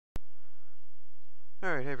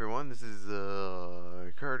Alright, hey everyone, this is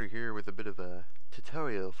Carter here with a bit of a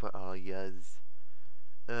tutorial for all yas.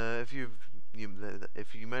 If you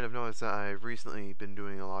might have noticed that I've recently been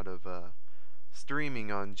doing a lot of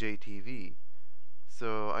streaming on JTV,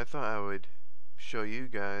 so I thought I would show you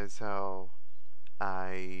guys how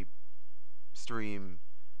I stream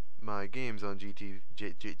my games on JTV.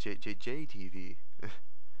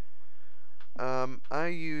 I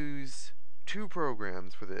use two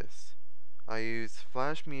programs for this. I use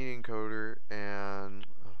Flash Media Encoder and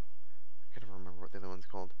I can't remember what the other one's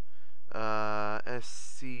called.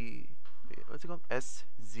 What's it called?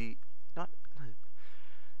 Not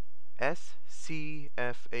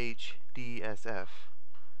SCFHDSF.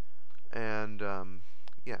 And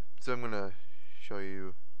yeah, so I'm gonna show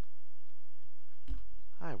you.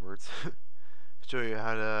 Hi, words. Show you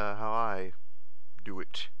how I do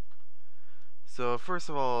it. So first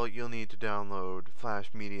of all, you'll need to download Flash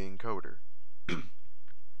Media Encoder.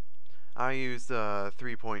 I use the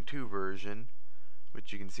 3.2 version,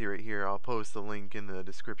 which you can see right here. I'll post the link in the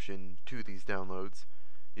description to these downloads.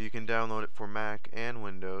 You can download it for Mac and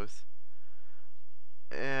Windows.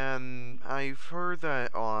 And I've heard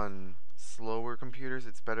that on slower computers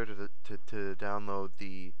it's better to download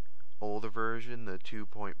the older version, the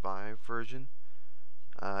 2.5 version.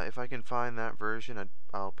 If I can find that version,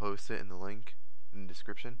 I'll post it in the link in the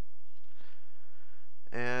description.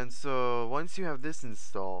 And so once you have this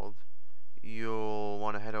installed, you'll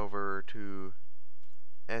want to head over to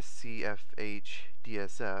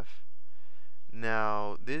SCFHDSF.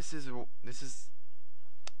 Now this is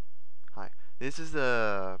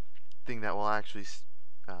the thing that will actually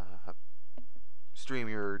stream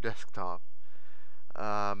your desktop.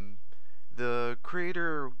 The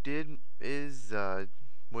creator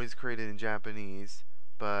was created in Japanese,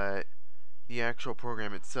 but the actual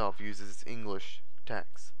program itself uses English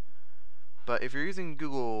text. But if you're using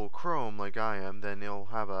Google Chrome like I am, then it'll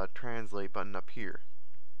have a translate button up here.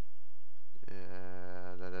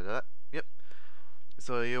 Yep.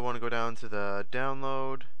 So you'll want to go down to the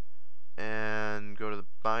download and go to the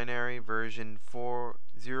binary version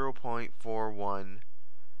 0.41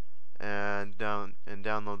 and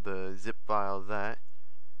download the zip file of that.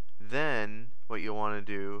 Then what you'll want to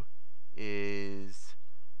do is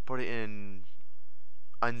put it in,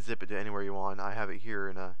 unzip it to anywhere you want. I have it here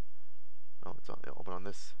in a it'll open on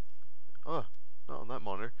this. Oh, not on that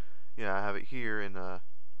monitor. Yeah, I have it here in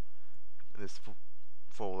this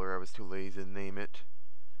folder. I was too lazy to name it.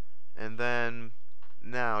 And then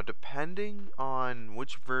now, depending on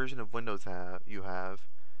which version of Windows you have,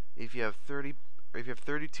 if you have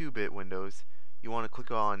 32-bit Windows, you want to click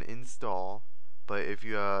on Install. But if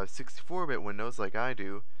you have 64-bit Windows, like I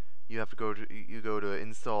do, you have to go to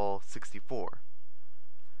Install 64.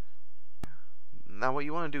 Now what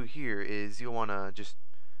you want to do here is you'll want to just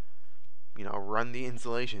run the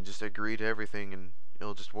installation, just agree to everything, and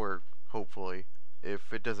it'll just work, hopefully.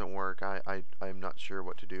 If it doesn't work, I'm not sure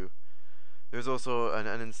what to do. There's also an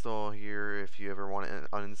uninstall here if you ever want to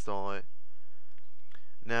uninstall it.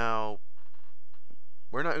 Now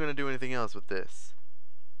we're not going to do anything else with this.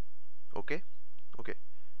 Okay? Okay.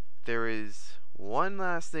 There is one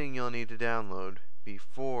last thing you'll need to download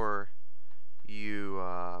before you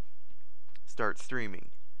start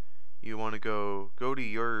streaming. You want to go to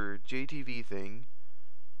your JTV thing,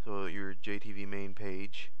 so your JTV main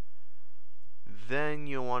page. Then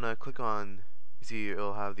you'll want to click on, you see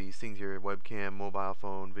it'll have these things here: webcam, mobile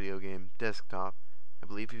phone, video game, desktop. I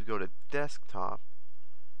believe if you go to desktop,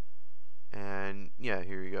 and yeah,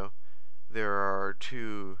 here you go. There are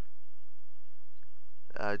two.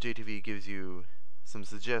 JTV gives you some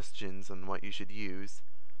suggestions on what you should use.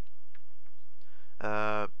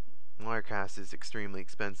 Wirecast is extremely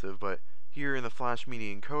expensive, but here in the Flash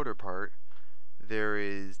Media Encoder part,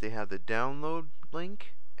 they have the download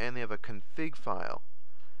link and they have a config file.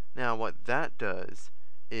 Now what that does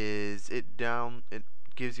is it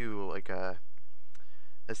gives you like a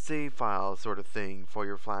save file sort of thing for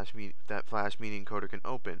your that Flash Media Encoder can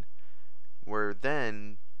open, where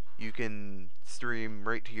then you can stream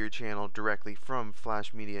right to your channel directly from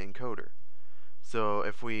Flash Media Encoder. So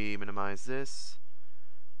if we minimize this,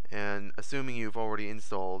 and assuming you've already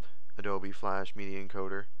installed Adobe Flash Media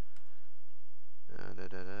Encoder,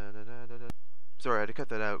 sorry, I had to cut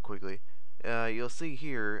that out quickly. You'll see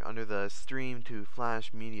here under the Stream to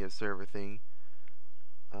Flash Media Server thing.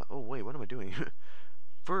 Oh wait, what am I doing?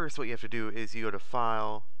 First, what you have to do is you go to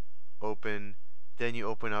File, Open, then you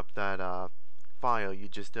open up that file you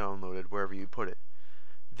just downloaded wherever you put it.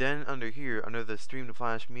 Then under here, under the Stream to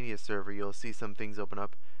Flash Media Server, you'll see some things open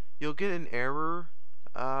up. You'll get an error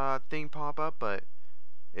thing pop up, but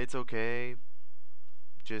it's okay.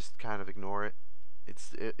 just kind of ignore it.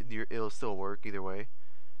 It'll still work either way.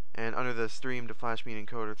 And under the stream to flash media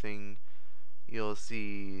encoder thing, you'll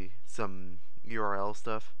see some URL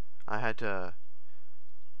stuff. I had to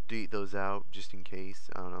delete those out just in case.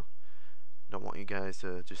 I don't know. Don't want you guys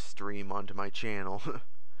to just stream onto my channel.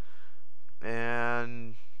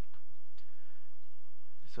 And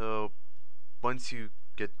so once you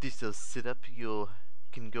get this set up, you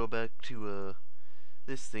can go back to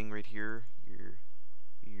this thing right here,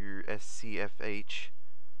 your SCFH.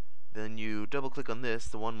 Then you double click on this,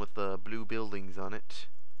 the one with the blue buildings on it.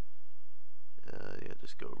 Yeah,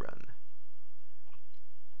 just go run.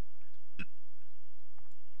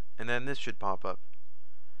 And then this should pop up.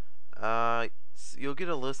 So you'll get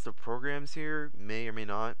a list of programs here, may or may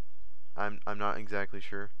not. I'm not exactly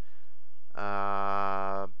sure.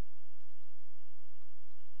 I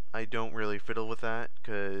don't really fiddle with that,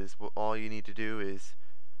 because all you need to do is,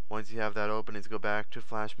 once you have that open, is go back to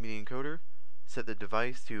Flash Media Encoder, set the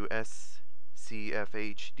device to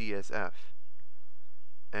SCFHDSF,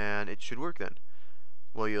 and it should work then.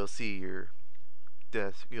 Well, you'll see your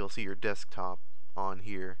desktop on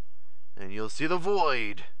here, and you'll see the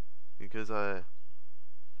void, because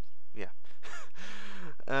yeah.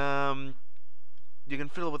 You can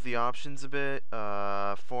fiddle with the options a bit.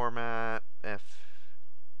 Format,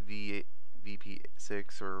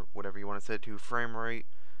 VP6 or whatever you want to set to. Frame rate,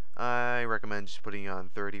 I recommend just putting on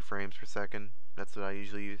 30 frames per second. That's what I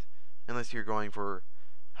usually use. Unless you're going for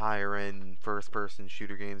higher end first person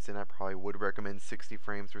shooter games, then I probably would recommend 60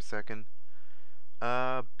 frames per second.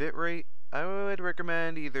 Bitrate, I would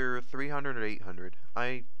recommend either 300 or 800.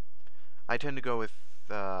 I tend to go with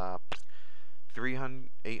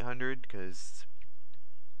 800 because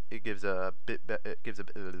it gives it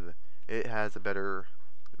has a better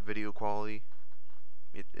video quality.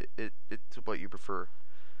 It's what you prefer.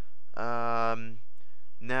 Now,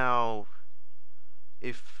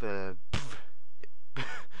 if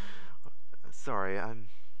sorry, I'm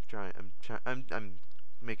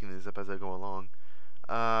making this up as I go along.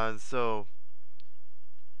 So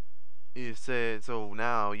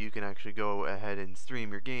now you can actually go ahead and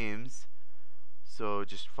stream your games. So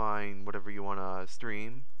just find whatever you want to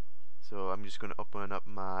stream. So I'm just going to open up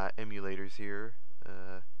my emulators here.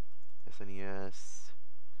 SNES,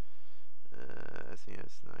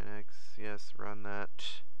 SNES 9X, yes, run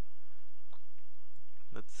that.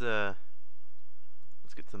 Let's get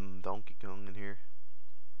some Donkey Kong in here.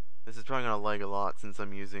 This is probably gonna lag a lot since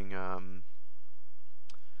I'm using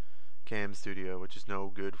Cam Studio, which is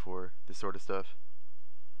no good for this sort of stuff.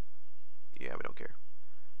 Yeah, we don't care.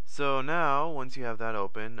 So now, once you have that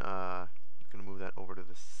open, I'm gonna move that over to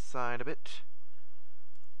the side a bit.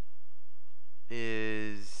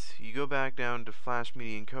 Is you go back down to Flash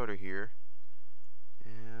Media Encoder here,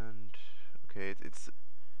 and okay,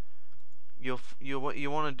 what you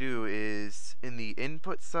want to do is in the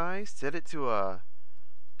input size, set it to a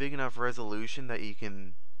big enough resolution that you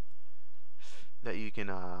can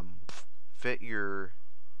fit your.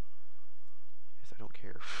 I don't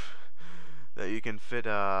care. That you can fit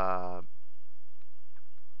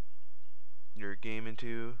your game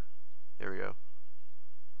into. There we go.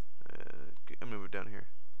 I'm gonna move it down here.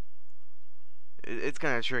 It's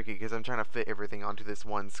kind of tricky because I'm trying to fit everything onto this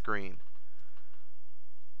one screen.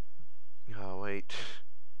 Oh wait,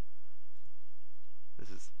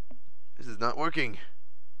 this is not working.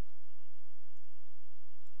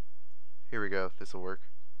 Here we go. This will work.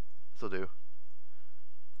 This will do.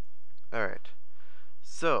 All right.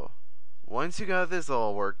 So once you got this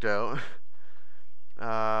all worked out,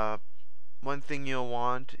 one thing you'll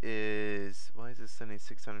want is, why is this sending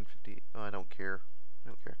 650? Oh, I don't care.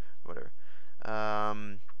 Whatever.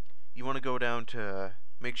 You want to go down to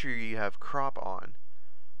make sure you have crop on.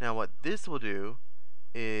 Now what this will do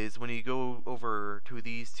is when you go over to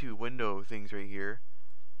these two window things right here,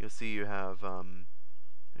 you'll see you have I'm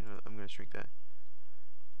gonna shrink that.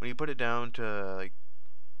 When you put it down to like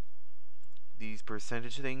these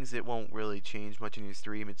percentage things, it won't really change much in your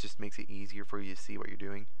stream. It just makes it easier for you to see what you're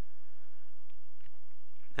doing.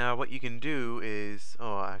 Now what you can do is,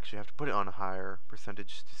 oh, I actually have to put it on a higher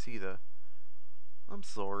percentage to see the, I'm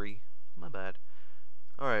sorry, my bad.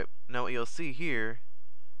 Alright, now what you'll see here,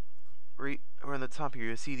 right around the top here,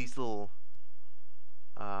 you'll see these little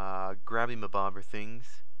grabby-mabobber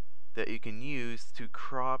things that you can use to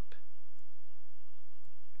crop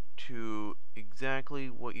to exactly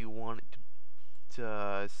what you want it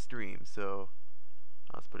to stream. So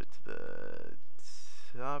let's put it to the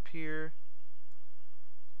top here,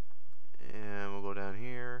 and we'll go down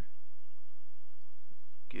here,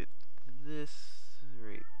 get this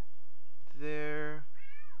right there,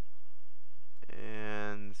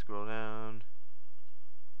 and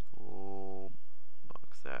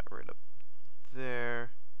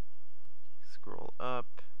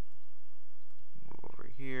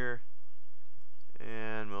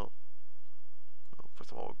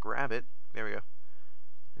grab it. There we go.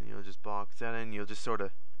 And you'll just box that in. You'll just sort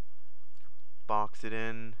of box it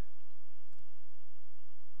in.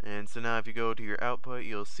 And so now if you go to your output,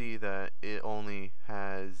 you'll see that it only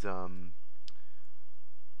has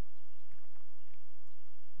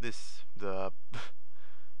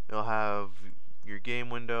it'll have your game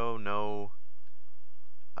window, no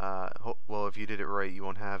well, if you did it right, you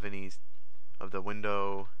won't have any of the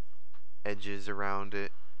window edges around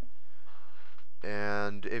it.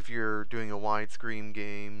 And if you're doing a widescreen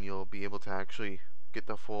game, you'll be able to actually get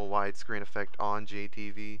the full widescreen effect on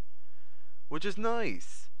JTV, which is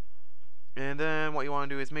nice. And then what you want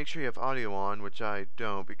to do is make sure you have audio on, which I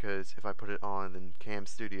don't, because if I put it on, then Cam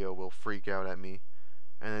Studio will freak out at me.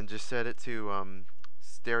 And then just set it to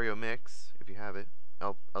stereo mix if you have it.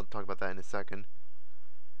 I'll talk about that in a second.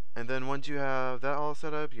 And then once you have that all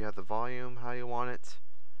set up, you have the volume how you want it,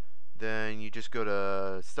 then you just go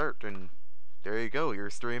to start, and there you go, you're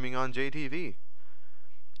streaming on JTV.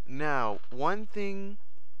 Now, one thing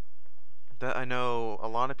that I know a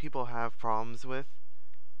lot of people have problems with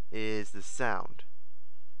is the sound.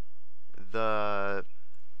 You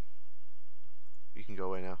can go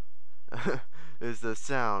away now. Is the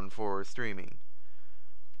sound for streaming.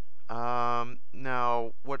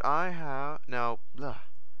 Now what I have now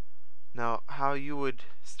how you would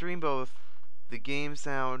stream both the game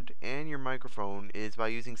sound and your microphone is by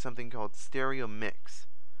using something called stereo mix.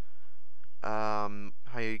 How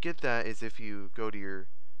you get that is if you go to your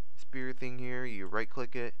spear thing here, you right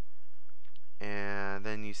click it, and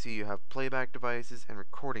then you see you have playback devices and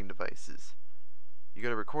recording devices. You go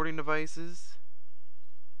to recording devices,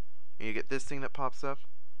 and you get this thing that pops up.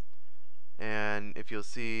 And if you'll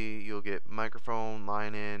see, you'll get microphone,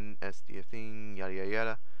 line in, SD thing, yada yada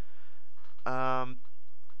yada.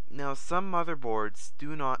 Now some motherboards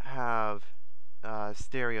do not have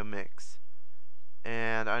stereo mix,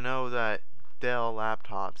 and I know that Dell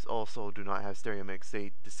laptops also do not have stereo mix.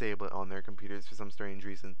 They disable it on their computers for some strange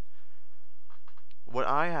reason. What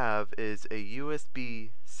I have is a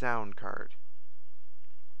USB sound card,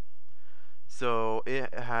 so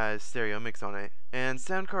it has stereo mix on it. And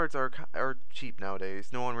sound cards are cheap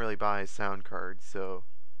nowadays. No one really buys sound cards, so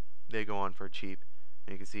they go on for cheap.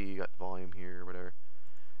 And you can see you got the volume here or whatever.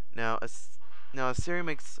 Now a stereo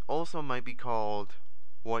mix also might be called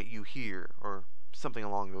what you hear or something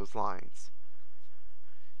along those lines.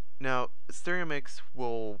 Now stereo mix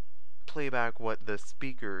will play back what the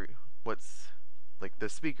speaker the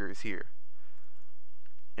speakers hear.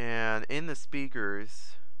 And in the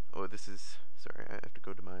speakers, sorry, I have to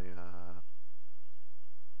go to my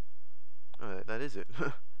that is it.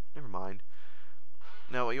 Never mind.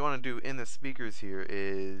 Now what you want to do in the speakers here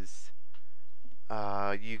is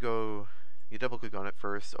you double click on it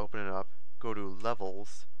first, open it up, go to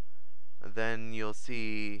levels, then you'll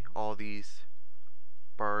see all these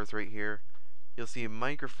bars right here. You'll see a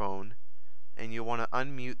microphone, and you'll want to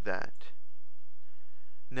unmute that.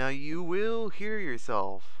 Now you will hear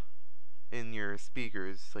yourself in your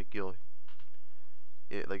speakers, like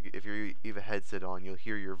if you have a headset on, you'll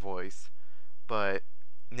hear your voice. But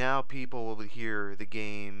now people will hear the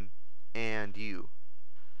game and you.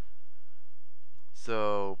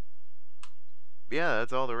 So yeah,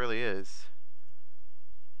 that's all there really is.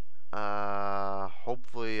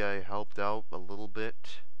 Hopefully I helped out a little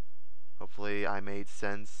bit. Hopefully I made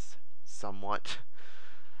sense somewhat.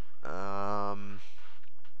 And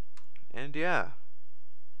yeah.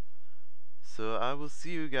 So I will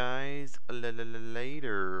see you guys later.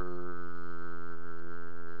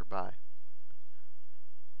 Bye.